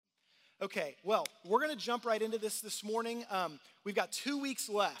Okay, well, we're going to jump right into this morning. We've got 2 weeks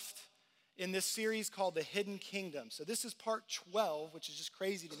left in this series called The Hidden Kingdom. So this is part 12, which is just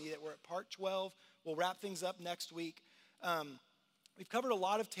crazy to me that we're at part 12. We'll wrap things up next week. We've covered a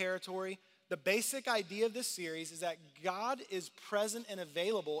lot of territory. The basic idea of this series is that God is present and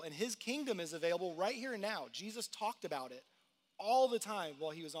available, and his kingdom is available right here and now. Jesus talked about it all the time while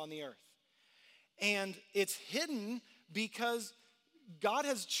he was on the earth. And it's hidden because God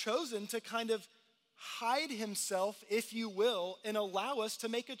has chosen to kind of hide himself, if you will, and allow us to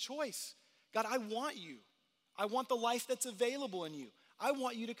make a choice. God, I want you. I want the life that's available in you. I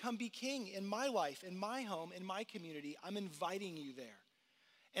want you to come be king in my life, in my home, in my community. I'm inviting you there.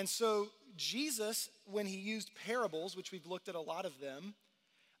 And so Jesus, when he used parables, which we've looked at a lot of them,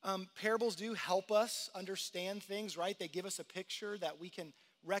 parables do help us understand things, right? They give us a picture that we can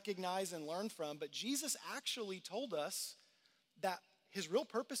recognize and learn from. But Jesus actually told us that his real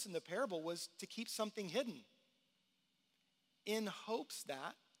purpose in the parable was to keep something hidden in hopes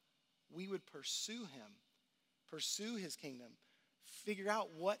that we would pursue him, pursue his kingdom, figure out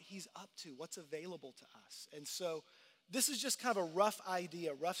what he's up to, what's available to us. And so this is just kind of a rough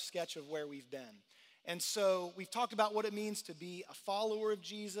idea, rough sketch of where we've been. And so we've talked about what it means to be a follower of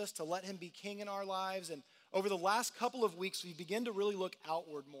Jesus, to let him be king in our lives. And over the last couple of weeks, we begin to really look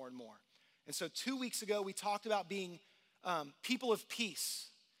outward more and more. And so 2 weeks ago, we talked about being people of peace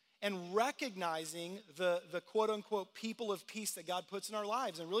and recognizing the quote-unquote people of peace that God puts in our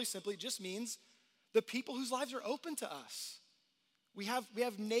lives. And really simply, it just means the people whose lives are open to us. We have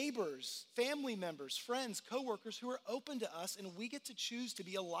neighbors, family members, friends, coworkers who are open to us, and we get to choose to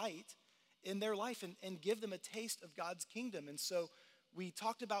be a light in their life and give them a taste of God's kingdom. And so we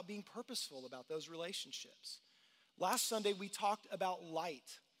talked about being purposeful about those relationships. Last Sunday, we talked about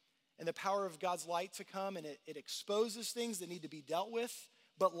light and the power of God's light to come, and it exposes things that need to be dealt with,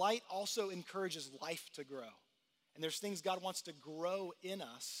 but light also encourages life to grow. And there's things God wants to grow in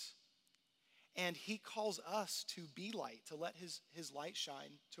us, and he calls us to be light, to let his light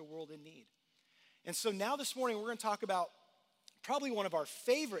shine to a world in need. And so now this morning, we're going to talk about probably one of our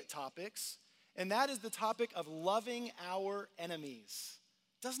favorite topics, and that is the topic of loving our enemies.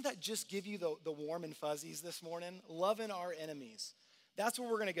 Doesn't that just give you the warm and fuzzies this morning? Loving our enemies. That's where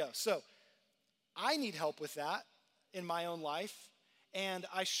we're going to go. So I need help with that in my own life, and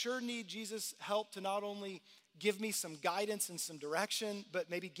I sure need Jesus' help to not only give me some guidance and some direction, but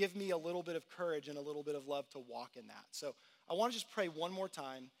maybe give me a little bit of courage and a little bit of love to walk in that. So I want to just pray one more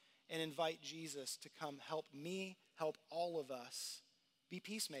time and invite Jesus to come help me, help all of us be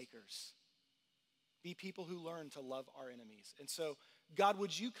peacemakers, be people who learn to love our enemies. And so, God,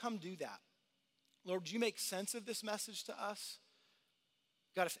 would you come do that? Lord, would you make sense of this message to us?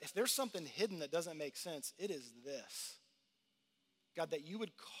 God, if there's something hidden that doesn't make sense, it is this. God, that you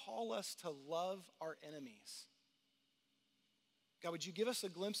would call us to love our enemies. God, would you give us a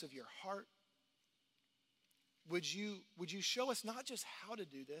glimpse of your heart? Would you show us not just how to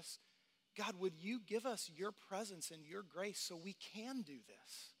do this, God, would you give us your presence and your grace so we can do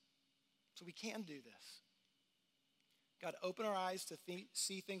this? So we can do this. God, open our eyes to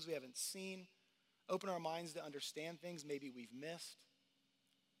see things we haven't seen. Open our minds to understand things maybe we've missed.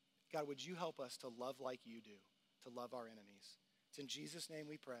 God, would you help us to love like you do, to love our enemies? It's in Jesus' name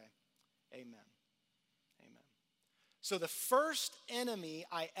we pray. Amen. Amen. So the first enemy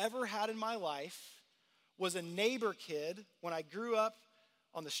I ever had in my life was a neighbor kid when I grew up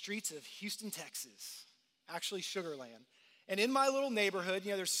on the streets of Houston, Texas, actually Sugar Land. And in my little neighborhood,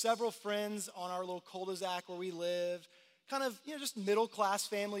 there's several friends on our little cul-de-sac where we live, kind of, just middle-class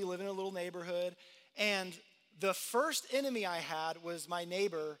family living in a little neighborhood. And the first enemy I had was my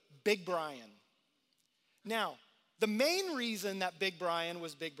neighbor, Big Brian. Now, the main reason that Big Brian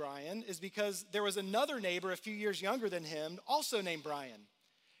was Big Brian is because there was another neighbor a few years younger than him, also named Brian.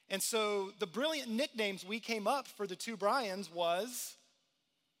 And so the brilliant nicknames we came up for the two Brians was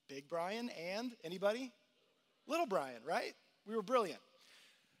Big Brian and, anybody? Little Brian, right? We were brilliant.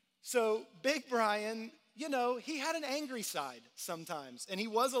 So Big Brian, he had an angry side sometimes, and he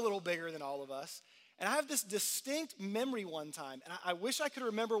was a little bigger than all of us. And I have this distinct memory one time, and I wish I could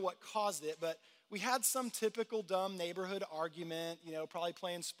remember what caused it, but we had some typical dumb neighborhood argument, probably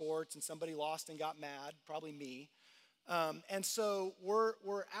playing sports, and somebody lost and got mad, probably me. And so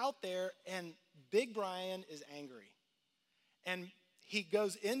we're out there, and Big Brian is angry. And he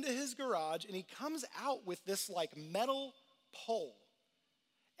goes into his garage, and he comes out with this metal pole.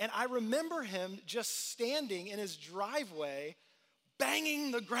 And I remember him just standing in his driveway,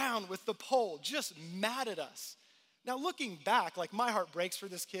 banging the ground with the pole, just mad at us. Now, looking back, my heart breaks for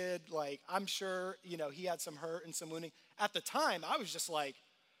this kid. I'm sure, he had some hurt and some wounding. At the time, I was just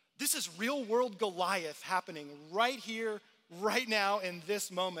this is real world Goliath happening right here, right now, in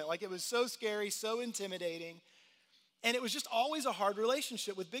this moment. Like, it was so scary, so intimidating. And it was just always a hard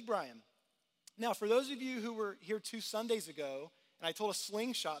relationship with Big Brian. Now, for those of you who were here 2 Sundays ago, and I told a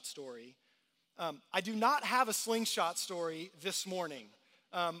slingshot story, I do not have a slingshot story this morning.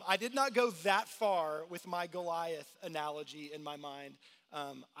 I did not go that far with my Goliath analogy in my mind.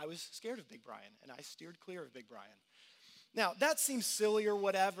 I was scared of Big Brian, and I steered clear of Big Brian. Now, that seems silly or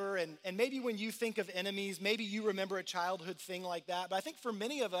whatever, and maybe when you think of enemies, maybe you remember a childhood thing like that, but I think for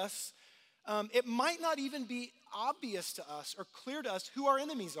many of us, it might not even be obvious to us or clear to us who our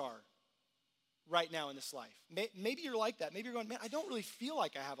enemies are right now in this life. Maybe you're like that. Maybe you're going, man, I don't really feel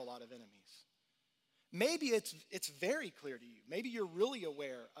like I have a lot of enemies. Maybe it's very clear to you. Maybe you're really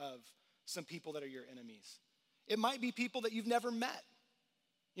aware of some people that are your enemies. It might be people that you've never met.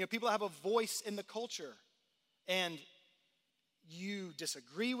 You know, people that have a voice in the culture, and you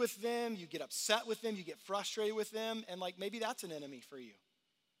disagree with them, you get upset with them, you get frustrated with them, and like maybe that's an enemy for you.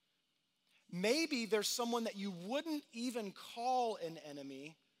 Maybe there's someone that you wouldn't even call an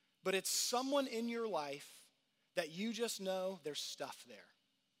enemy, but it's someone in your life that you just know there's stuff there.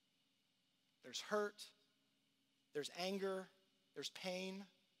 There's hurt, there's anger, there's pain,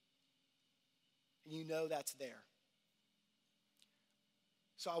 and you know that's there.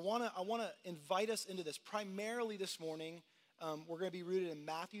 So I want to invite us into this. Primarily this morning, we're going to be rooted in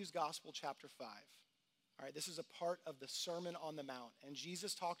Matthew's Gospel, chapter 5. All right, this is a part of the Sermon on the Mount, and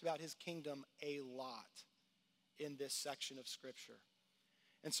Jesus talked about his kingdom a lot in this section of Scripture.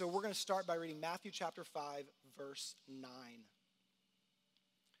 And so we're going to start by reading Matthew chapter 5, verse 9.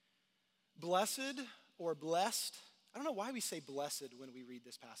 Blessed or blessed, I don't know why we say blessed when we read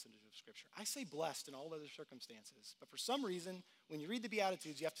this passage of Scripture. I say blessed in all other circumstances, but for some reason, when you read the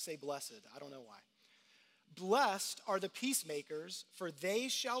Beatitudes, you have to say blessed. I don't know why. Blessed are the peacemakers, for they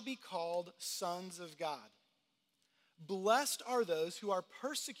shall be called sons of God. Blessed are those who are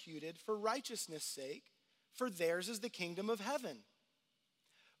persecuted for righteousness' sake, for theirs is the kingdom of heaven.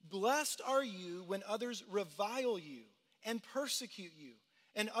 Blessed are you when others revile you and persecute you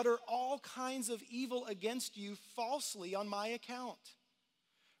and utter all kinds of evil against you falsely on my account.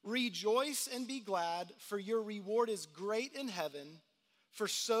 Rejoice and be glad, for your reward is great in heaven, for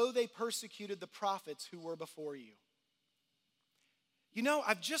so they persecuted the prophets who were before you. You know,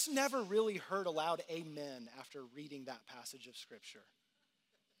 I've just never really heard a loud amen after reading that passage of Scripture.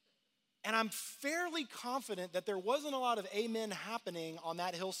 And I'm fairly confident that there wasn't a lot of amen happening on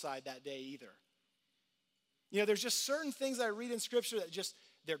that hillside that day either. You know, there's just certain things that I read in Scripture that just,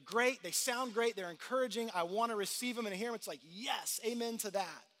 they're great, they sound great, they're encouraging, I want to receive them and hear them. It's like, yes, amen to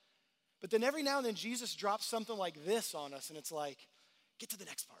that. But then every now and then Jesus drops something like this on us, and it's like, get to the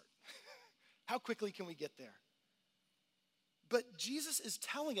next part. How quickly can we get there? But Jesus is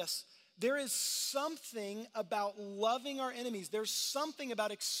telling us there is something about loving our enemies. There's something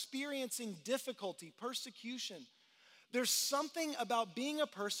about experiencing difficulty, persecution. There's something about being a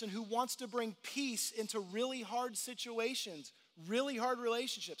person who wants to bring peace into really hard situations, really hard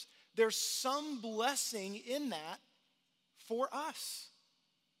relationships. There's some blessing in that for us.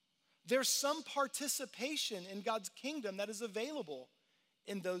 There's some participation in God's kingdom that is available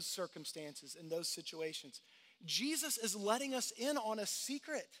in those circumstances, in those situations. Jesus is letting us in on a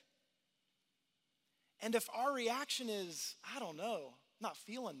secret. And if our reaction is, I don't know, not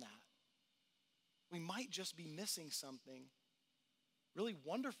feeling that, we might just be missing something really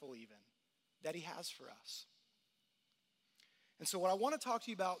wonderful even that he has for us. And so what I want to talk to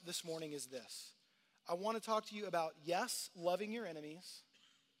you about this morning is this. I want to talk to you about, yes, loving your enemies.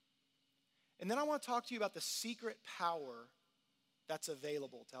 And then I want to talk to you about the secret power that's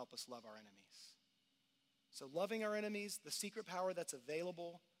available to help us love our enemies. So loving our enemies, the secret power that's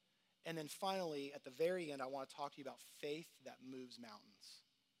available. And then finally, at the very end, I want to talk to you about faith that moves mountains.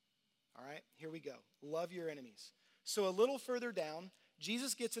 All right, here we go. Love your enemies. So a little further down,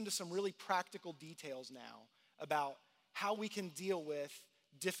 Jesus gets into some really practical details now about how we can deal with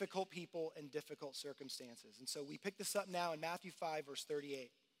difficult people and difficult circumstances. And so we pick this up now in Matthew 5, verse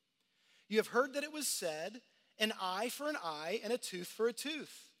 38. You have heard that it was said, an eye for an eye and a tooth for a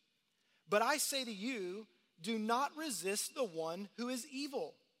tooth. But I say to you, do not resist the one who is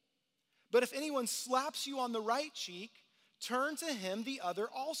evil. But if anyone slaps you on the right cheek, turn to him the other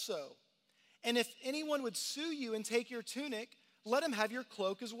also. And if anyone would sue you and take your tunic, let him have your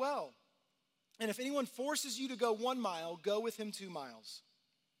cloak as well. And if anyone forces you to go 1 mile, go with him 2 miles.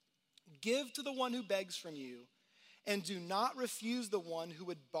 Give to the one who begs from you, and do not refuse the one who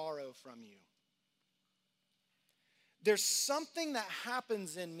would borrow from you. There's something that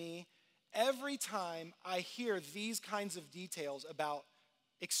happens in me every time I hear these kinds of details about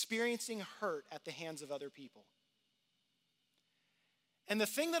experiencing hurt at the hands of other people. And the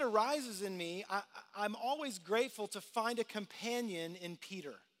thing that arises in me, I'm always grateful to find a companion in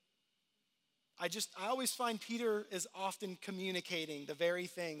Peter. I always find Peter is often communicating the very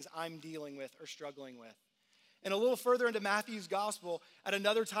things I'm dealing with or struggling with. And a little further into Matthew's gospel, at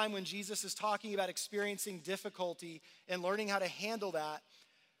another time when Jesus is talking about experiencing difficulty and learning how to handle that,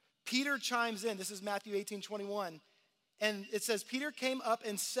 Peter chimes in. This is Matthew 18:21. And it says, Peter came up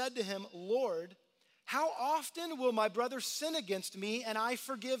and said to him, Lord, how often will my brother sin against me and I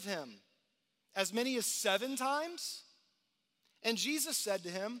forgive him? As many as 7 times? And Jesus said to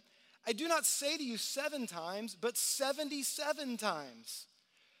him, I do not say to you 7 times, but 77 times.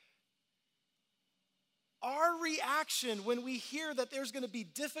 Our reaction when we hear that there's going to be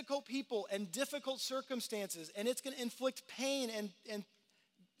difficult people and difficult circumstances, and it's going to inflict pain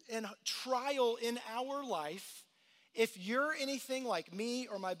and trial in our life, if you're anything like me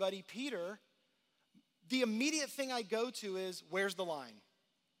or my buddy Peter, the immediate thing I go to is, where's the line?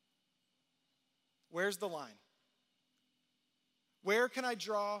 Where's the line? Where can I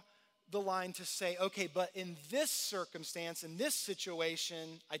draw the line to say, okay, but in this circumstance, in this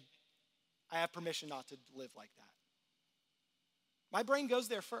situation, I have permission not to live like that. My brain goes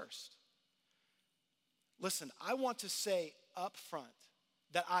there first. Listen, I want to say up front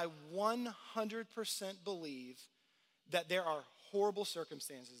that I 100% believe that there are horrible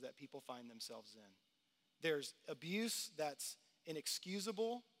circumstances that people find themselves in. There's abuse that's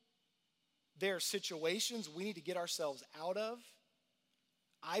inexcusable. There are situations we need to get ourselves out of.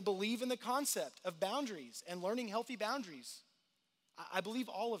 I believe in the concept of boundaries and learning healthy boundaries. I believe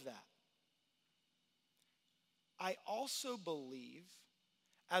all of that. I also believe,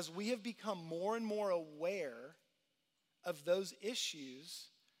 as we have become more and more aware of those issues,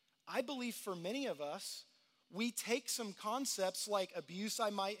 I believe for many of us, we take some concepts like abuse I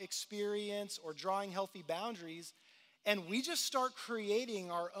might experience or drawing healthy boundaries, and we just start creating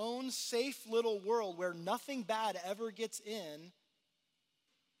our own safe little world where nothing bad ever gets in,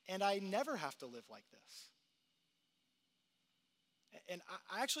 and I never have to live like this. And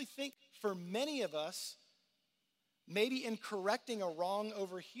I actually think for many of us, maybe in correcting a wrong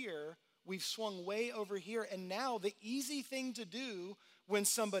over here, we've swung way over here, and now the easy thing to do when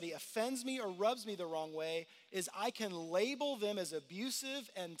somebody offends me or rubs me the wrong way is I can label them as abusive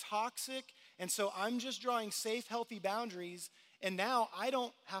and toxic, and so I'm just drawing safe, healthy boundaries, and now I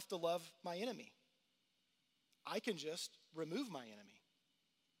don't have to love my enemy. I can just remove my enemy.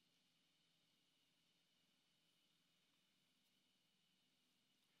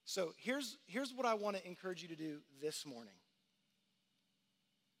 So here's what I want to encourage you to do this morning.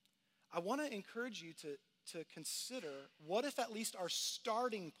 I want to encourage you to consider, what if at least our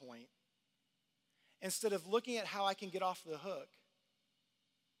starting point, instead of looking at how I can get off the hook,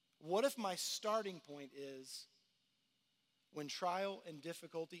 what if my starting point is when trial and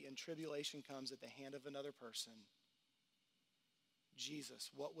difficulty and tribulation comes at the hand of another person, Jesus,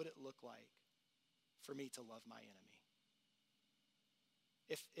 what would it look like for me to love my enemy?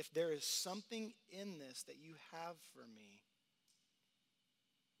 If there is something in this that you have for me,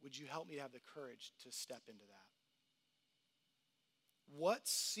 would you help me to have the courage to step into that? What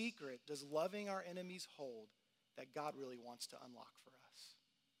secret does loving our enemies hold that God really wants to unlock for us?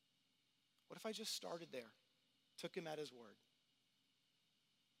 What if I just started there, took him at his word?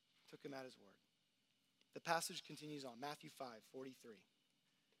 Took him at his word. The passage continues on, Matthew 5:43.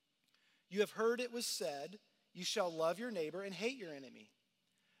 You have heard it was said, you shall love your neighbor and hate your enemy.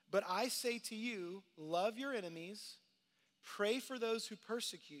 But I say to you, love your enemies, pray for those who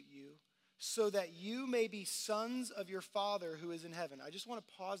persecute you, so that you may be sons of your Father who is in heaven. I just want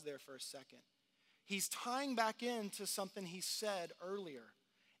to pause there for a second. He's tying back into something he said earlier.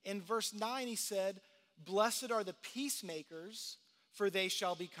 In verse 9, he said, blessed are the peacemakers, for they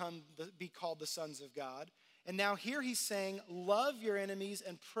shall be called the sons of God. And now here he's saying, love your enemies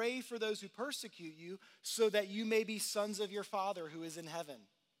and pray for those who persecute you, so that you may be sons of your Father who is in heaven.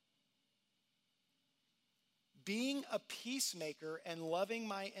 Being a peacemaker and loving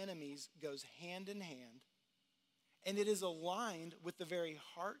my enemies goes hand in hand, and it is aligned with the very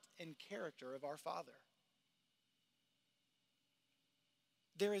heart and character of our Father.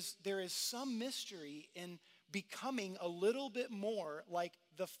 There is some mystery in becoming a little bit more like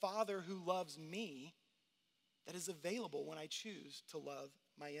the Father who loves me that is available when I choose to love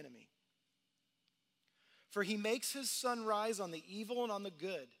my enemy. For he makes his sun rise on the evil and on the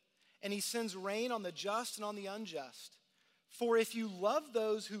good, and he sends rain on the just and on the unjust. For if you love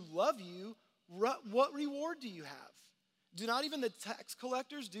those who love you, what reward do you have? Do not even the tax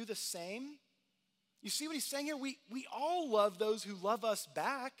collectors do the same? You see what he's saying here? We all love those who love us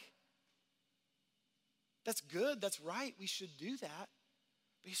back. That's good, that's right, we should do that.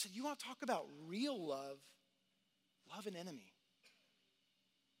 But he said, you want to talk about real love? Love an enemy.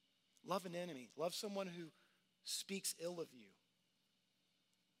 Love an enemy. Love someone who speaks ill of you.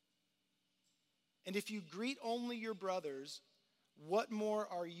 And if you greet only your brothers, what more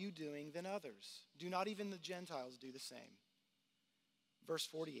are you doing than others? Do not even the Gentiles do the same? Verse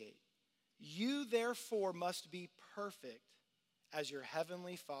 48. You therefore must be perfect as your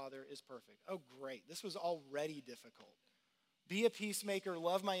heavenly Father is perfect. Oh, great. This was already difficult. Be a peacemaker,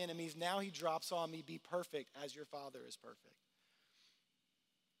 love my enemies. Now he drops on me, be perfect as your Father is perfect.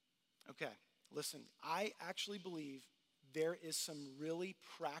 Okay, listen, I actually believe there is some really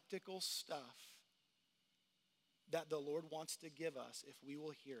practical stuff that the Lord wants to give us if we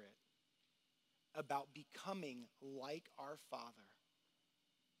will hear it about becoming like our Father,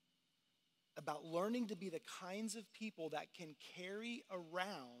 about learning to be the kinds of people that can carry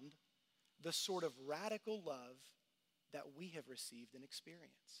around the sort of radical love that we have received and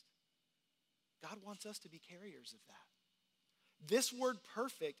experienced. God wants us to be carriers of that. This word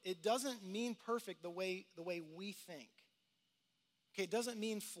perfect, it doesn't mean perfect the way we think. Okay, it doesn't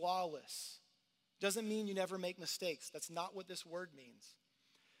mean flawless. It doesn't mean you never make mistakes. That's not what this word means.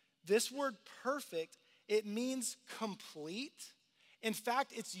 This word perfect, it means complete. In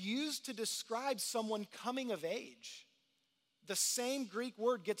fact, it's used to describe someone coming of age. The same Greek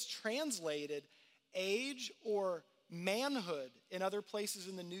word gets translated age or manhood in other places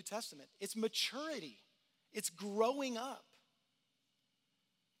in the New Testament. It's maturity. It's growing up.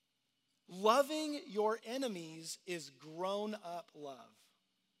 Loving your enemies is grown up love.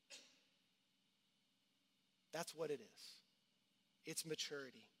 That's what it is. It's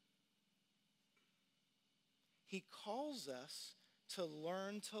maturity. He calls us to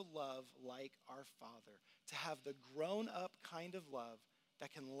learn to love like our Father, to have the grown up kind of love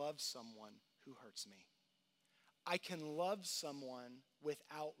that can love someone who hurts me. I can love someone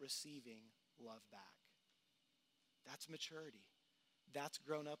without receiving love back. That's maturity. That's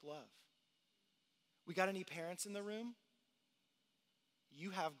grown up love. We got any parents in the room?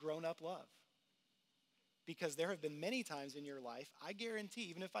 You have grown up love. Because there have been many times in your life, I guarantee,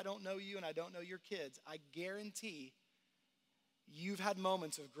 even if I don't know you and I don't know your kids, I guarantee you've had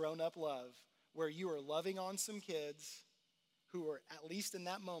moments of grown up love where you are loving on some kids who are, at least in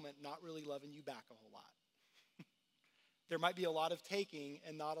that moment, not really loving you back a whole lot. There might be a lot of taking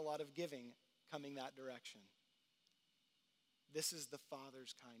and not a lot of giving coming that direction. This is the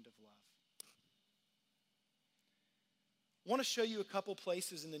Father's kind of love. I want to show you a couple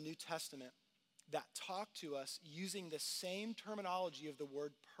places in the New Testament that talk to us using the same terminology of the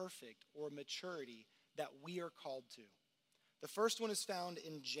word perfect or maturity that we are called to. The first one is found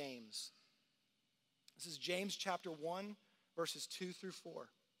in James. This is James chapter 1, verses 2 through 4.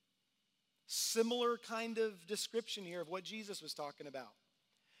 Similar kind of description here of what Jesus was talking about.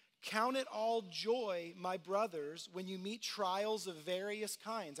 Count it all joy, my brothers, when you meet trials of various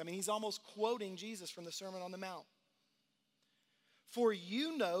kinds. I mean, he's almost quoting Jesus from the Sermon on the Mount. For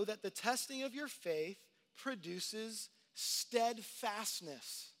you know that the testing of your faith produces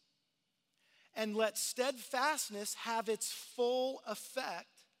steadfastness. And let steadfastness have its full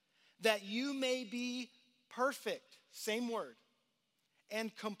effect, that you may be perfect, same word,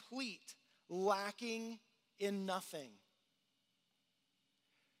 and complete, lacking in nothing.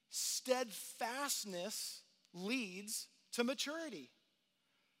 Steadfastness leads to maturity.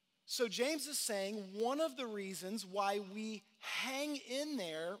 So James is saying one of the reasons why we hang in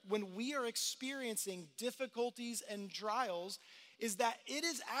there when we are experiencing difficulties and trials is that it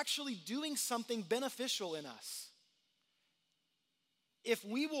is actually doing something beneficial in us. If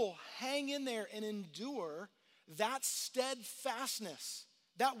we will hang in there and endure, that steadfastness,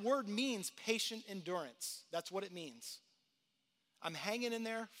 that word means patient endurance. That's what it means. I'm hanging in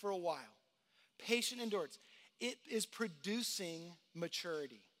there for a while. Patient endurance. It is producing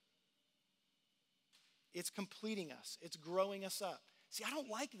maturity. It's completing us. It's growing us up. See, I don't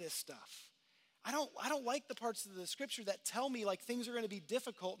like this stuff. I don't like the parts of the scripture that tell me like things are going to be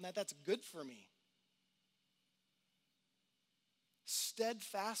difficult and that's good for me.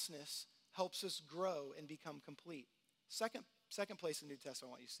 Steadfastness helps us grow and become complete. Second place in the New Testament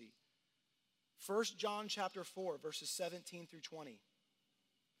I want you to see. 1 John chapter 4, verses 17 through 20.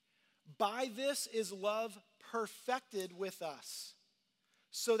 By this is love perfected with us,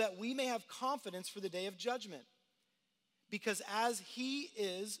 so that we may have confidence for the day of judgment. Because as he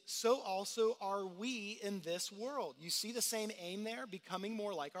is, so also are we in this world. You see the same aim there? Becoming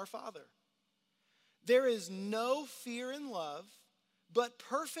more like our Father. There is no fear in love, but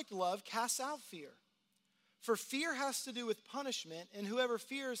perfect love casts out fear. For fear has to do with punishment, and whoever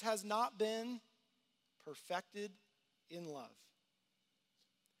fears has not been perfected in love.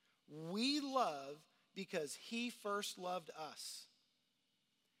 We love because he first loved us.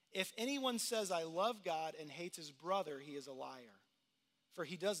 If anyone says, I love God and hates his brother, he is a liar. For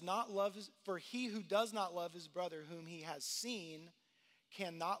he who does not love his brother whom he has seen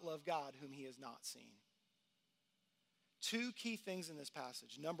cannot love God whom he has not seen. Two key things in this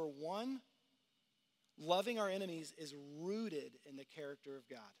passage. Number one, loving our enemies is rooted in the character of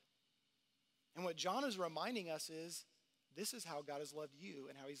God. And what John is reminding us is, this is how God has loved you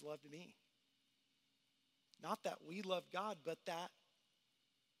and how he's loved me. Not that we loved God, but that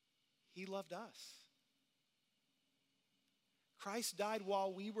he loved us. Christ died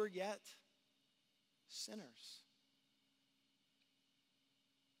while we were yet sinners.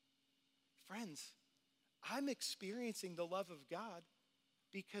 Friends, I'm experiencing the love of God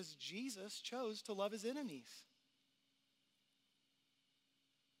because Jesus chose to love his enemies.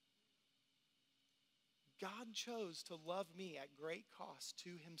 God chose to love me at great cost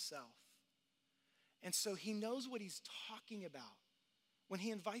to himself. And so he knows what he's talking about. When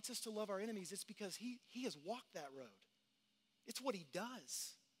he invites us to love our enemies, it's because he has walked that road. It's what he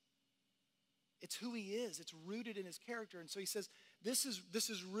does. It's who he is. It's rooted in his character. And so he says, this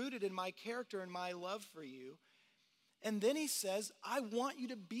is rooted in my character and my love for you. And then he says, I want you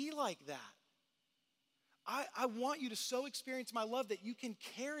to be like that. I want you to so experience my love that you can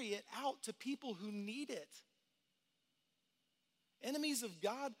carry it out to people who need it. Enemies of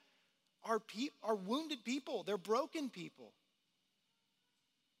God are wounded people. They're broken people.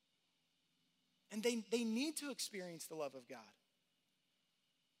 And they need to experience the love of God.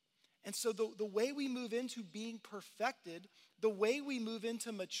 And so the way we move into being perfected, the way we move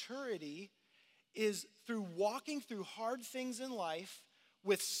into maturity is through walking through hard things in life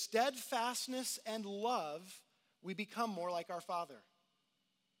with steadfastness and love, we become more like our Father.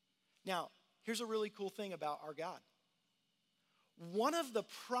 Now, here's a really cool thing about our God. One of the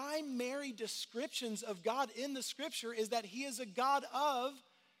primary descriptions of God in the scripture is that he is a God of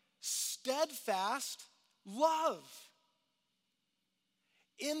steadfast love.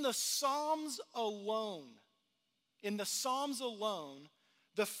 In the Psalms alone,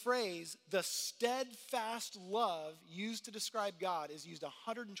 the phrase, the steadfast love used to describe God is used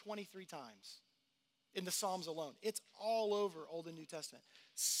 123 times in the Psalms alone. It's all over Old and New Testament.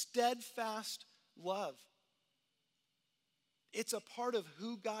 Steadfast love. It's a part of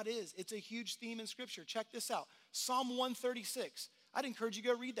who God is. It's a huge theme in Scripture. Check this out. Psalm 136. I'd encourage you to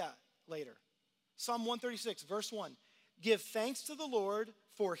go read that later. Psalm 136, verse 1. Give thanks to the Lord,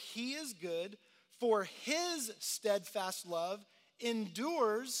 for he is good, for his steadfast love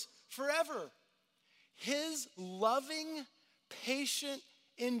endures forever. His loving, patient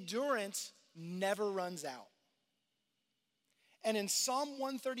endurance never runs out. And in Psalm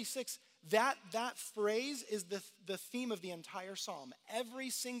 136, that phrase is the theme of the entire psalm. Every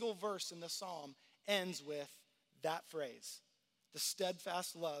single verse in the psalm ends with that phrase. The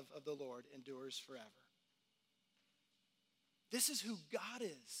steadfast love of the Lord endures forever. This is who God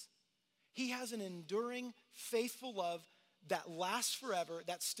is. He has an enduring, faithful love that lasts forever,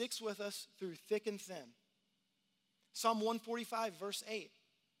 that sticks with us through thick and thin. Psalm 145, verse 8.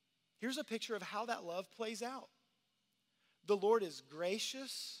 Here's a picture of how that love plays out. The Lord is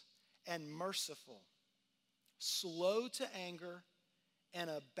gracious and merciful, slow to anger, and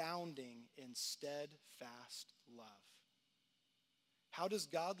abounding in steadfast love. How does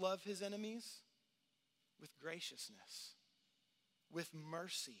God love his enemies? With graciousness, with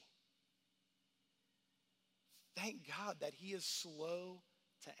mercy. Thank God that he is slow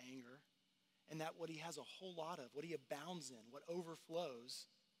to anger and that what he has a whole lot of, what he abounds in, what overflows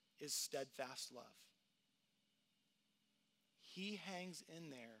is steadfast love. He hangs in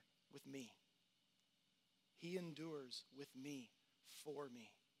there with me. He endures with me, for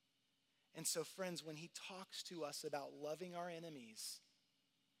me. And so, friends, when he talks to us about loving our enemies,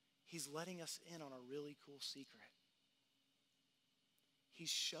 he's letting us in on a really cool secret. He's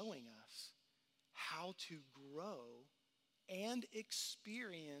showing us how to grow and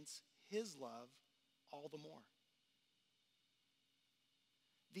experience his love all the more.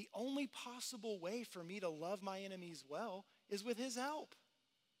 The only possible way for me to love my enemies well is with his help.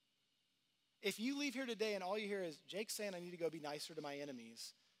 If you leave here today and all you hear is, Jake's saying I need to go be nicer to my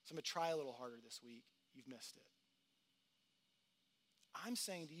enemies, so I'm going to try a little harder this week, you've missed it. I'm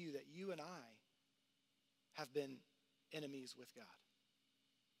saying to you that you and I have been enemies with God.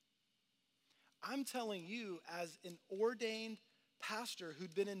 I'm telling you, as an ordained pastor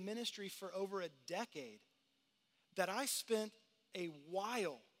who'd been in ministry for over a decade, that I spent a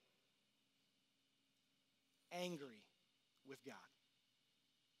while angry with God.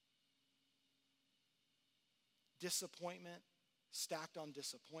 Disappointment stacked on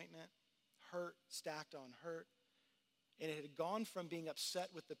disappointment, hurt stacked on hurt. And it had gone from being upset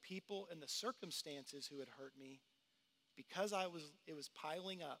with the people and the circumstances who had hurt me, because it was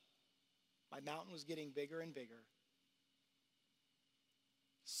piling up. My mountain was getting bigger and bigger.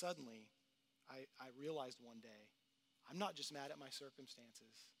 Suddenly, I realized one day, I'm not just mad at my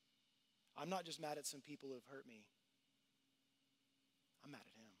circumstances. I'm not just mad at some people who have hurt me. I'm mad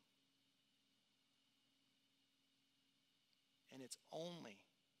at him. And it's only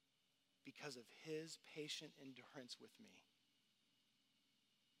because of his patient endurance with me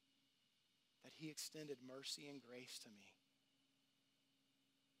that he extended mercy and grace to me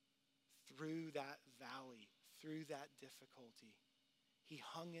through that valley, through that difficulty. He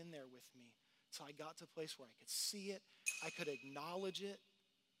hung in there with me till I got to a place where I could see it, I could acknowledge it,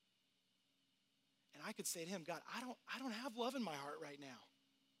 and I could say to him, God, I don't have love in my heart right now.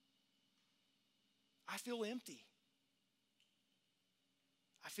 I feel empty.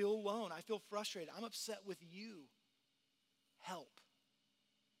 I feel alone. I feel frustrated. I'm upset with you. Help.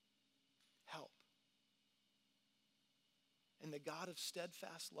 Help. And the God of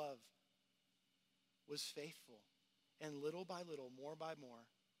steadfast love was faithful. And little by little, more by more,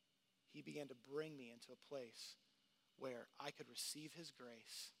 he began to bring me into a place where I could receive his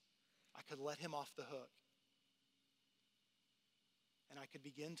grace. I could let him off the hook. And I could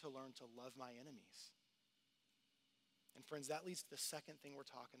begin to learn to love my enemies. And friends, that leads to the second thing we're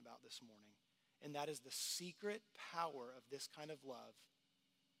talking about this morning. And that is the secret power of this kind of love.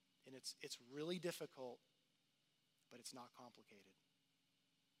 And it's really difficult, but it's not complicated.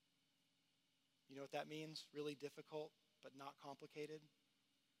 You know what that means? Really difficult, but not complicated?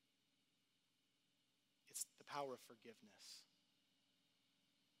 It's the power of forgiveness.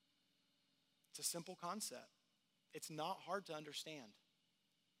 It's a simple concept. It's not hard to understand.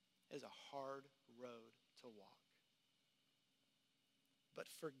 It is a hard road to walk. But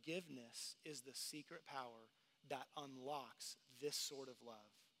forgiveness is the secret power that unlocks this sort of love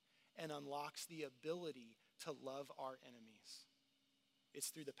and unlocks the ability to love our enemies. It's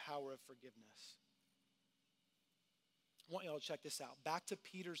through the power of forgiveness. I want you all to check this out. Back to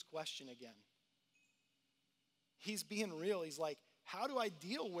Peter's question again. He's being real. He's like, how do I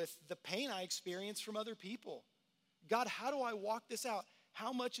deal with the pain I experience from other people? God, how do I walk this out?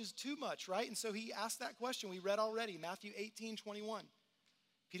 How much is too much, right? And so he asked that question we read already, Matthew 18:21.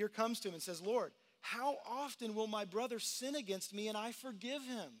 Peter comes to him and says, Lord, how often will my brother sin against me and I forgive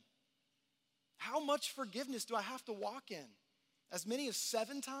him? How much forgiveness do I have to walk in? As many as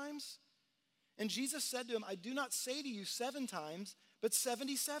 7 times? And Jesus said to him, I do not say to you 7 times, but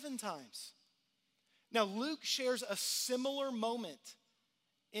 77 times. Now, Luke shares a similar moment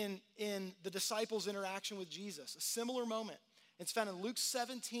in the disciples' interaction with Jesus, a similar moment. It's found in Luke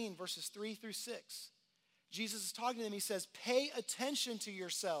 17, verses 3 through 6. Jesus is talking to them. He says, pay attention to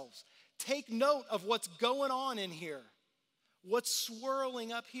yourselves. Take note of what's going on in here, what's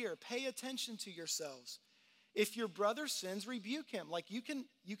swirling up here. Pay attention to yourselves. If your brother sins, rebuke him. Like you can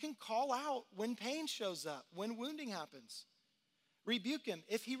call out when pain shows up, when wounding happens. Rebuke him.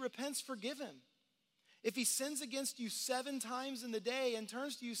 If he repents, forgive him. If he sins against you 7 times in the day and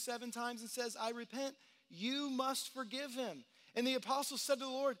turns to you 7 times and says, I repent, you must forgive him. And the apostles said to the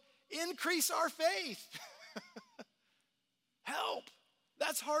Lord, increase our faith. Help.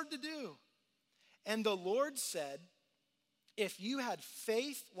 That's hard to do. And the Lord said, if you had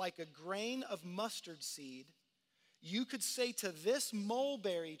faith like a grain of mustard seed, you could say to this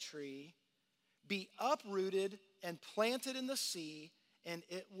mulberry tree, be uprooted and planted in the sea, and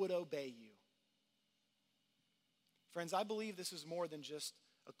it would obey you. Friends, I believe this is more than just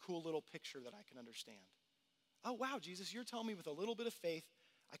a cool little picture that I can understand. Oh, wow, Jesus, you're telling me with a little bit of faith,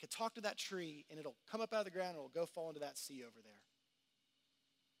 I could talk to that tree and it'll come up out of the ground and it'll go fall into that sea over there.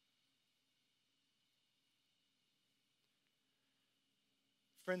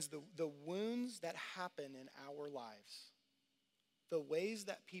 Friends, the wounds that happen in our lives, the ways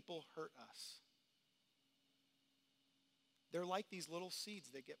that people hurt us, they're like these little seeds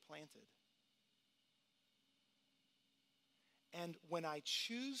that get planted. And when I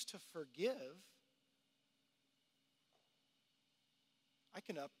choose to forgive, I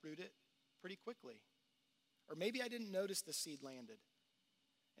can uproot it pretty quickly. Or maybe I didn't notice the seed landed.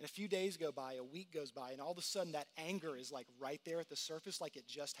 And a few days go by, a week goes by, and all of a sudden that anger is like right there at the surface like it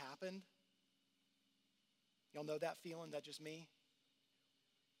just happened. Y'all know that feeling? That just me?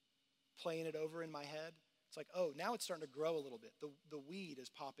 Playing it over in my head. It's like, oh, now it's starting to grow a little bit. The weed is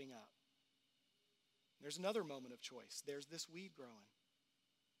popping up. There's another moment of choice. There's this weed growing.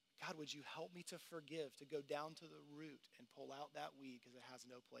 God, would you help me to forgive, to go down to the root and pull out that weed because it has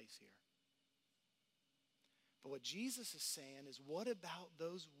no place here. But what Jesus is saying is, what about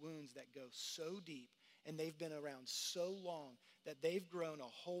those wounds that go so deep and they've been around so long that they've grown a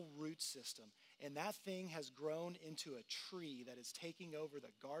whole root system, and that thing has grown into a tree that is taking over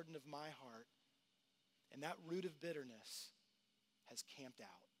the garden of my heart, and that root of bitterness has camped out.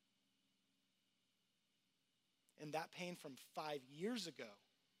 And that pain from 5 years ago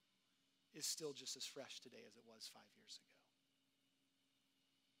is still just as fresh today as it was 5 years ago.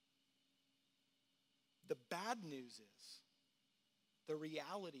 The bad news is, the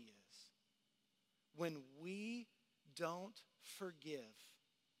reality is, when we don't forgive,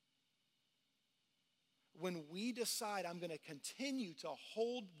 when we decide I'm going to continue to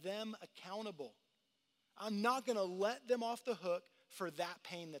hold them accountable, I'm not going to let them off the hook for that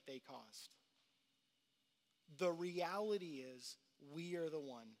pain that they caused. The reality is, we are the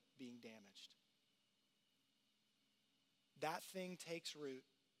one being damaged. That thing takes root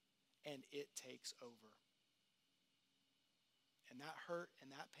and it takes over. And that hurt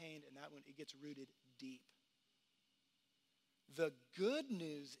and that pain and that one, it gets rooted deep. The good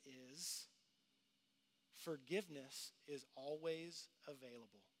news is, forgiveness is always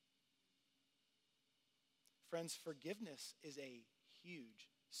available. Friends, forgiveness is a huge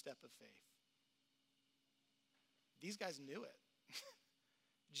step of faith. These guys knew it.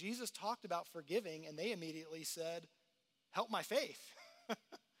 Jesus talked about forgiving, and they immediately said, help my faith.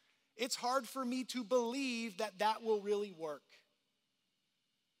 It's hard for me to believe that that will really work.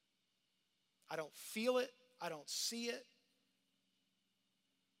 I don't feel it. I don't see it.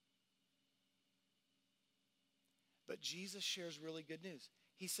 But Jesus shares really good news.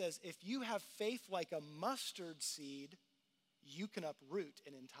 He says, if you have faith like a mustard seed, you can uproot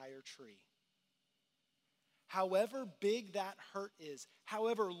an entire tree. However big that hurt is,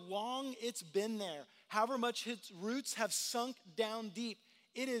 however long it's been there, however much its roots have sunk down deep,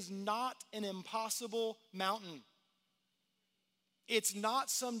 it is not an impossible mountain. It's not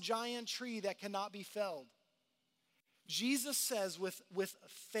some giant tree that cannot be felled. Jesus says with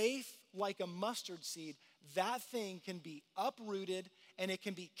faith like a mustard seed, that thing can be uprooted and it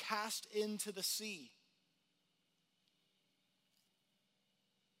can be cast into the sea.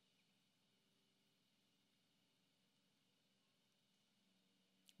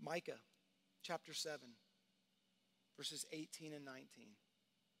 Micah chapter 7, verses 18 and 19.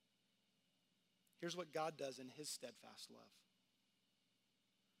 Here's what God does in his steadfast love.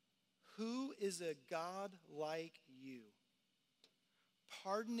 Who is a God like you,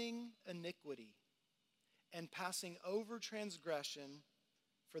 pardoning iniquity and passing over transgression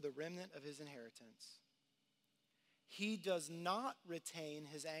for the remnant of his inheritance? He does not retain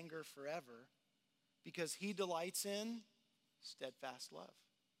his anger forever, because he delights in steadfast love.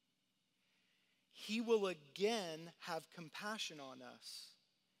 He will again have compassion on us.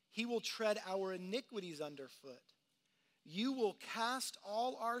 He will tread our iniquities underfoot. You will cast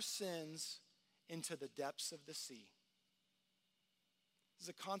all our sins into the depths of the sea. This is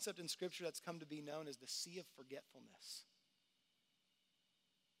a concept in Scripture that's come to be known as the sea of forgetfulness.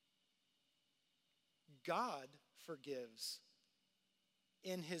 God forgives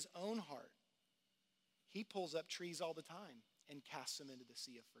in his own heart. He pulls up trees all the time and casts them into the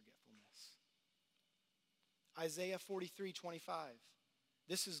sea of forgetfulness. Isaiah 43:25.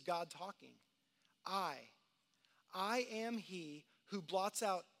 This is God talking. I am he who blots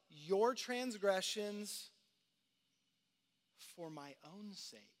out your transgressions for my own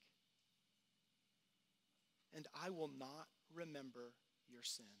sake, and I will not remember your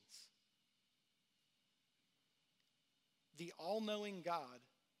sins. The all-knowing God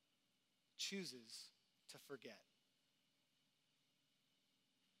chooses to forget.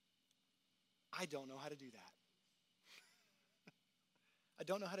 I don't know how to do that. I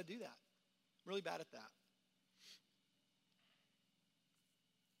don't know how to do that. I'm really bad at that.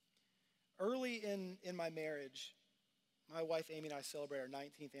 Early in my marriage, my wife Amy and I celebrate our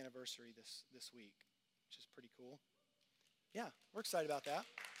 19th anniversary this week, which is pretty cool. Yeah, we're excited about that.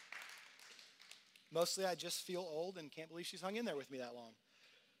 Mostly I just feel old and can't believe she's hung in there with me that long.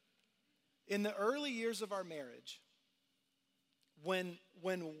 In the early years of our marriage, when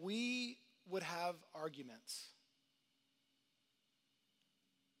we would have arguments,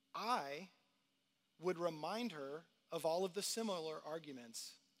 I would remind her of all of the similar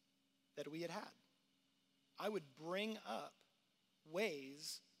arguments that we had had. I would bring up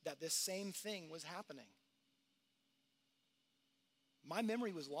ways that this same thing was happening. My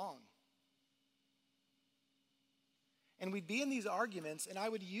memory was long. And we'd be in these arguments, and I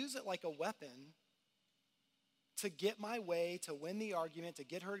would use it like a weapon to get my way, to win the argument, to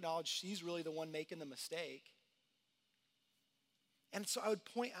get her acknowledged she's really the one making the mistake. And so I would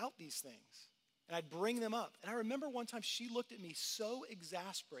point out these things and I'd bring them up. And I remember one time she looked at me so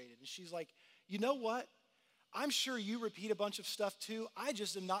exasperated and she's like, you know what? I'm sure you repeat a bunch of stuff too. I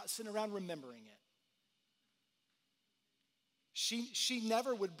just am not sitting around remembering it. She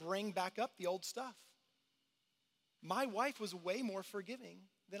never would bring back up the old stuff. My wife was way more forgiving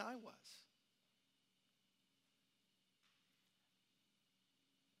than I was.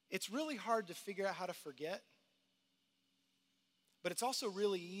 It's really hard to figure out how to forget, but it's also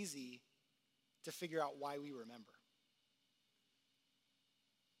really easy to figure out why we remember.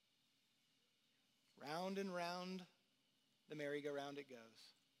 Round and round the merry-go-round it goes,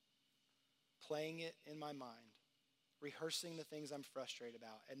 playing it in my mind, rehearsing the things I'm frustrated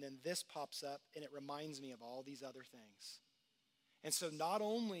about, and then this pops up and it reminds me of all these other things. And so not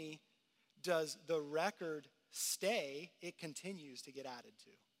only does the record stay, it continues to get added to,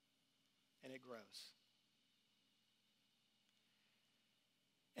 and it grows.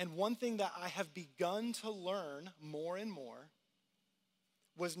 And one thing that I have begun to learn more and more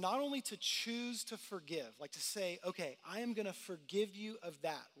was not only to choose to forgive, like to say, okay, I am going to forgive you of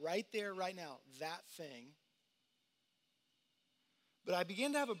that, right there, right now, that thing. But I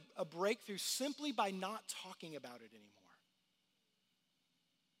began to have a breakthrough simply by not talking about it anymore.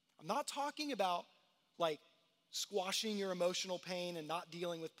 I'm not talking about like squashing your emotional pain and not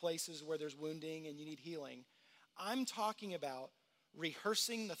dealing with places where there's wounding and you need healing. I'm talking about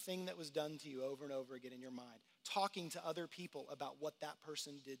rehearsing the thing that was done to you over and over again in your mind, talking to other people about what that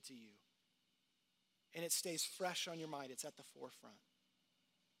person did to you. And it stays fresh on your mind. It's at the forefront.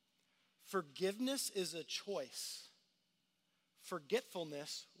 Forgiveness is a choice.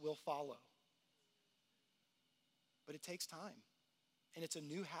 Forgetfulness will follow. But it takes time, and it's a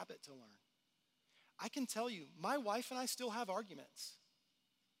new habit to learn. I can tell you, my wife and I still have arguments.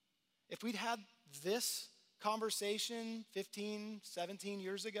 If we'd had this conversation 15, 17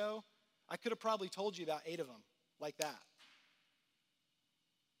 years ago, I could have probably told you about 8 of them like that.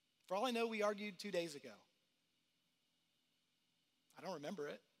 For all I know, we argued 2 days ago. I don't remember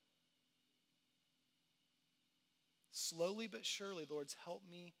it. Slowly but surely, the Lord's helped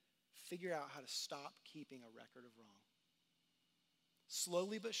me figure out how to stop keeping a record of wrong.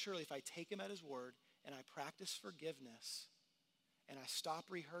 Slowly but surely, if I take him at his word and I practice forgiveness and I stop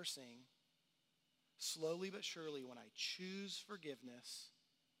rehearsing, slowly but surely, when I choose forgiveness,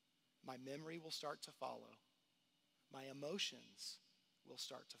 my memory will start to follow. My emotions will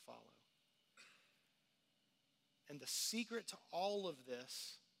start to follow. And the secret to all of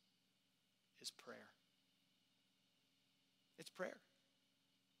this is prayer. It's prayer.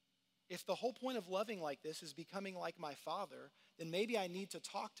 If the whole point of loving like this is becoming like my Father, then maybe I need to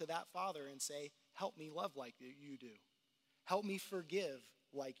talk to that Father and say, help me love like you do. Help me forgive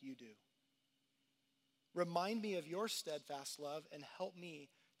like you do. Remind me of your steadfast love and help me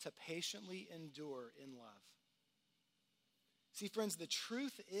to patiently endure in love. See, friends, the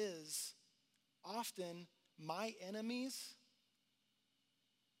truth is often my enemies,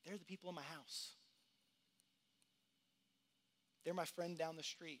 they're the people in my house. They're my friend down the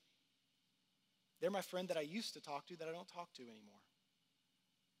street. They're my friend that I used to talk to that I don't talk to anymore.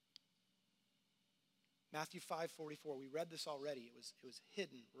 Matthew 5:44, we read this already. It was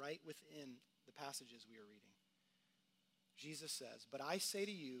hidden right within the passages we are reading. Jesus says, but I say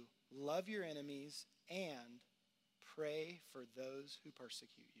to you, love your enemies and pray for those who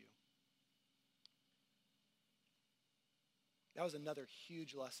persecute you. That was another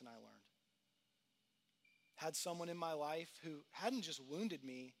huge lesson I learned. Had someone in my life who hadn't just wounded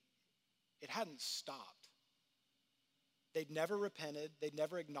me, it hadn't stopped. They'd never repented. They'd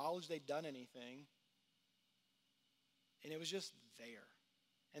never acknowledged they'd done anything. And it was just there.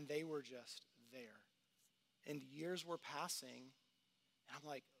 And they were just there. And years were passing. And I'm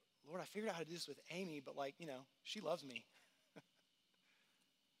like, Lord, I figured out how to do this with Amy, but she loves me. I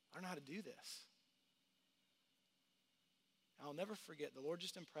don't know how to do this. I'll never forget, the Lord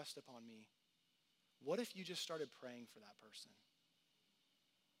just impressed upon me, what if you just started praying for that person?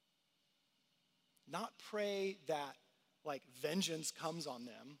 Not pray that vengeance comes on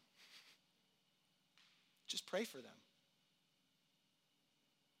them. Just pray for them.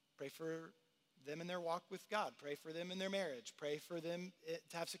 Pray for them in their walk with God. Pray for them in their marriage. Pray for them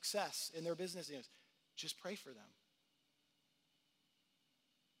to have success in their business. Just pray for them.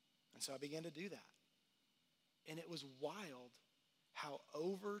 And so I began to do that. And it was wild how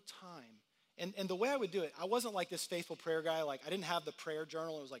over time, and the way I would do it, I wasn't like this faithful prayer guy. I didn't have the prayer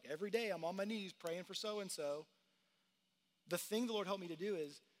journal. It was like every day I'm on my knees praying for so-and-so. The thing the Lord helped me to do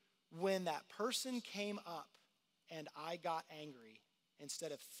is when that person came up and I got angry,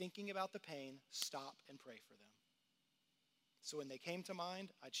 instead of thinking about the pain, stop and pray for them. So when they came to mind,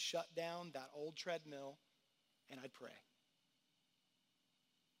 I'd shut down that old treadmill and I'd pray.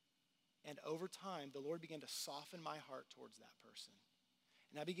 And over time, the Lord began to soften my heart towards that person.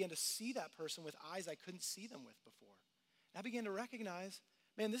 And I began to see that person with eyes I couldn't see them with before. And I began to recognize,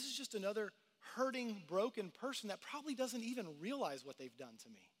 man, this is just another hurting, broken person that probably doesn't even realize what they've done to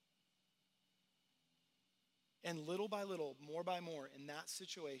me. And little by little, more by more, in that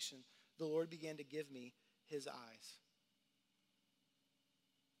situation, the Lord began to give me his eyes.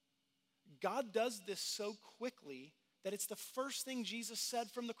 God does this so quickly that it's the first thing Jesus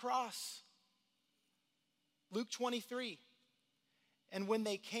said from the cross. Luke 23. And when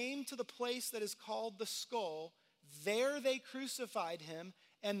they came to the place that is called the skull, there they crucified him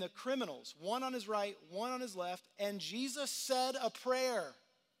and the criminals, one on his right, one on his left, and Jesus said a prayer.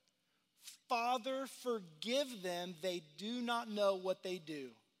 Father, forgive them, they do not know what they do.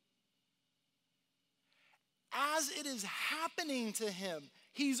 As it is happening to him,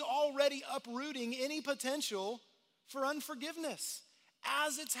 he's already uprooting any potential for unforgiveness.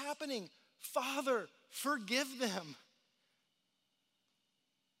 As it's happening, Father, forgive them.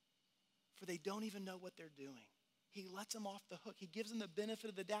 For they don't even know what they're doing. He lets them off the hook. He gives them the benefit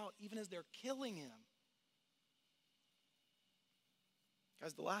of the doubt even as they're killing him.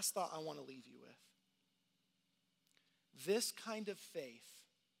 Guys, the last thought I want to leave you with. This kind of faith,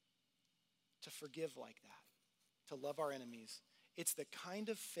 to forgive like that, to love our enemies, it's the kind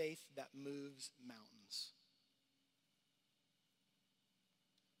of faith that moves mountains.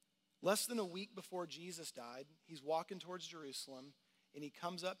 Less than a week before Jesus died, he's walking towards Jerusalem, and he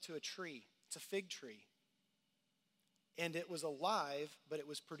comes up to a tree. It's a fig tree. And it was alive, but it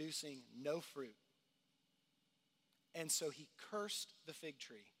was producing no fruit. And so he cursed the fig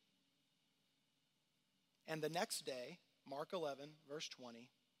tree. And the next day, Mark 11, verse 20,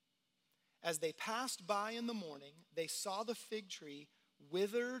 as they passed by in the morning, they saw the fig tree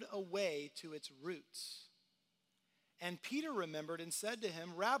withered away to its roots. And Peter remembered and said to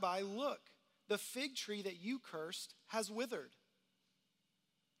him, Rabbi, look, the fig tree that you cursed has withered.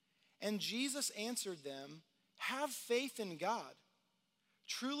 And Jesus answered them, have faith in God.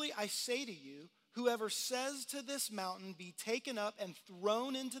 Truly I say to you, whoever says to this mountain, be taken up and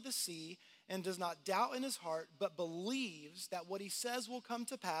thrown into the sea, and does not doubt in his heart, but believes that what he says will come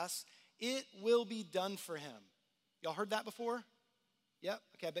to pass, it will be done for him. Y'all heard that before? Yep.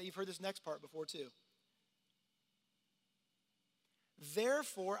 Okay, I bet you've heard this next part before too.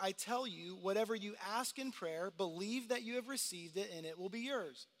 Therefore, I tell you, whatever you ask in prayer, believe that you have received it and it will be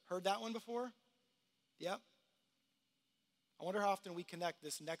yours. Heard that one before? Yep. I wonder how often we connect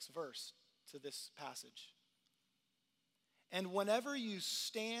this next verse to this passage. And whenever you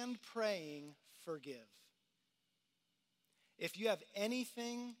stand praying, forgive. If you have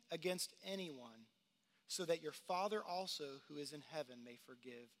anything against anyone, so that your Father also who is in heaven may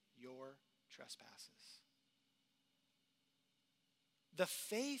forgive your trespasses. The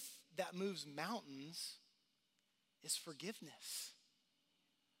faith that moves mountains is forgiveness.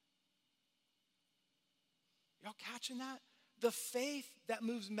 Y'all catching that? The faith that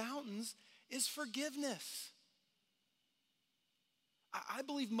moves mountains is forgiveness. I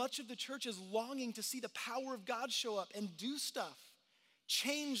believe much of the church is longing to see the power of God show up and do stuff,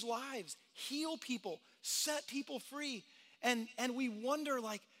 change lives, heal people, set people free. And we wonder,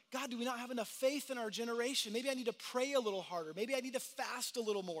 like, God, do we not have enough faith in our generation? Maybe I need to pray a little harder. Maybe I need to fast a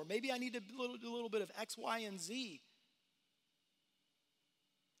little more. Maybe I need to do a little bit of X, Y, and Z.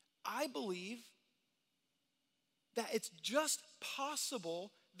 I believe that it's just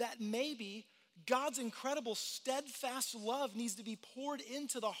possible that maybe God's incredible steadfast love needs to be poured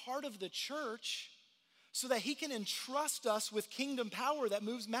into the heart of the church so that he can entrust us with kingdom power that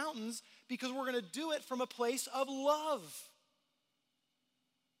moves mountains, because we're going to do it from a place of love.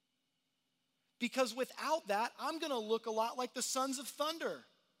 Because without that, I'm going to look a lot like the sons of thunder.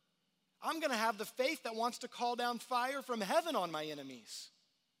 I'm going to have the faith that wants to call down fire from heaven on my enemies.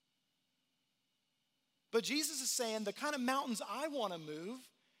 But Jesus is saying the kind of mountains I want to move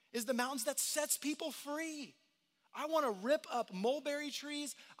is the mountains that sets people free. I want to rip up mulberry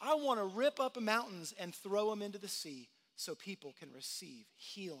trees. I want to rip up mountains and throw them into the sea so people can receive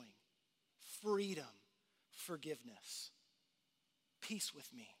healing, freedom, forgiveness, peace with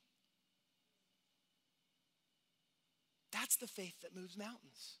me. That's the faith that moves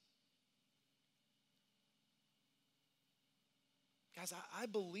mountains. Guys, I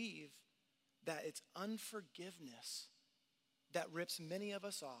believe that it's unforgiveness that rips many of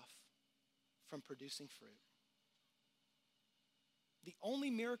us off from producing fruit. The only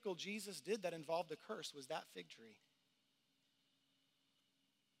miracle Jesus did that involved a curse was that fig tree.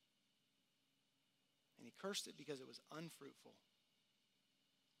 And he cursed it because it was unfruitful.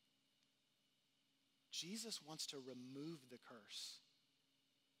 Jesus wants to remove the curse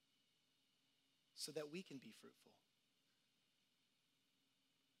so that we can be fruitful.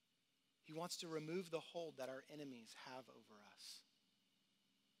 He wants to remove the hold that our enemies have over us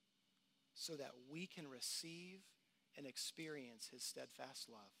so that we can receive and experience his steadfast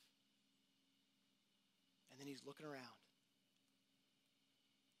love. And then he's looking around.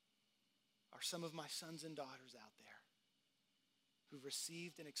 Are some of my sons and daughters out there who've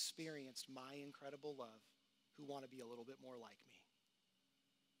received and experienced my incredible love, who want to be a little bit more like me,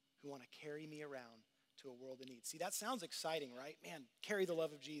 who want to carry me around to a world in need? See, that sounds exciting, right? Man, carry the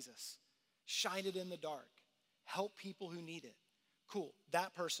love of Jesus. Shine it in the dark. Help people who need it. Cool.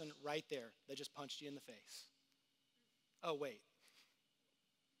 That person right there that just punched you in the face. Oh, wait.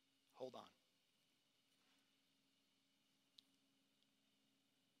 Hold on.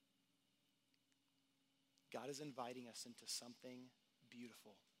 God is inviting us into something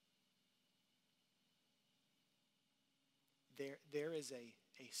beautiful. There is a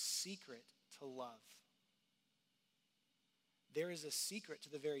secret to love. There is a secret to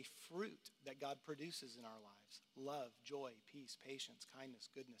the very fruit that God produces in our lives. Love, joy, peace, patience, kindness,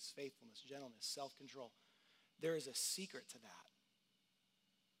 goodness, faithfulness, gentleness, self-control. There is a secret to that.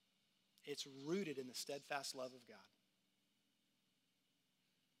 It's rooted in the steadfast love of God.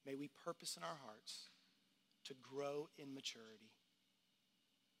 May we purpose in our hearts to grow in maturity.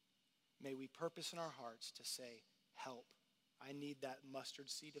 May we purpose in our hearts to say, help. I need that mustard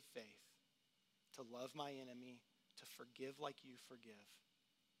seed of faith to love my enemy, to forgive like you forgive.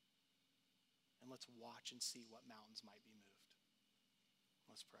 And let's watch and see what mountains might be moved.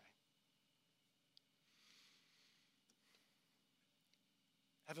 Let's pray.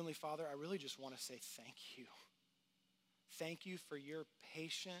 Heavenly Father, I really just want to say thank you. Thank you for your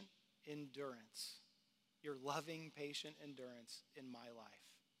patient endurance, your loving, patient endurance in my life.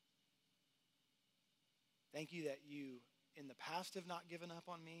 Thank you that you in the past have not given up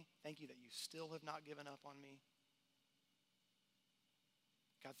on me. Thank you that you still have not given up on me.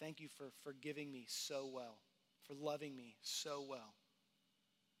 God, thank you for forgiving me so well, for loving me so well.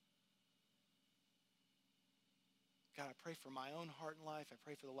 God, I pray for my own heart and life. I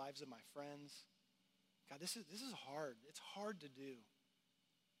pray for the lives of my friends. God, this is hard. It's hard to do.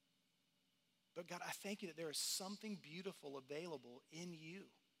 But God, I thank you that there is something beautiful available in you.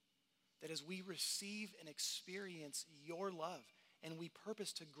 That as we receive and experience your love and we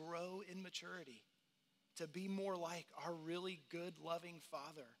purpose to grow in maturity, to be more like our really good, loving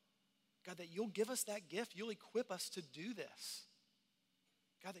Father, God, that you'll give us that gift. You'll equip us to do this.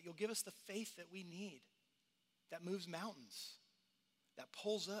 God, that you'll give us the faith that we need, that moves mountains, that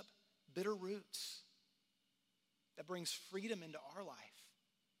pulls up bitter roots, that brings freedom into our life.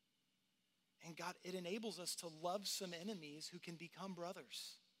 And God, it enables us to love some enemies who can become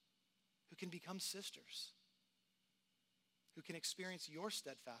brothers, who can become sisters, who can experience your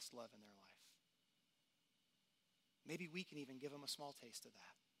steadfast love in their life. Maybe we can even give them a small taste of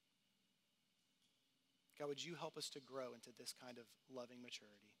that. God, would you help us to grow into this kind of loving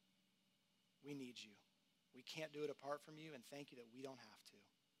maturity? We need you. We can't do it apart from you, and thank you that we don't have to.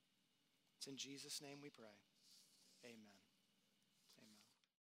 It's in Jesus' name we pray. Amen.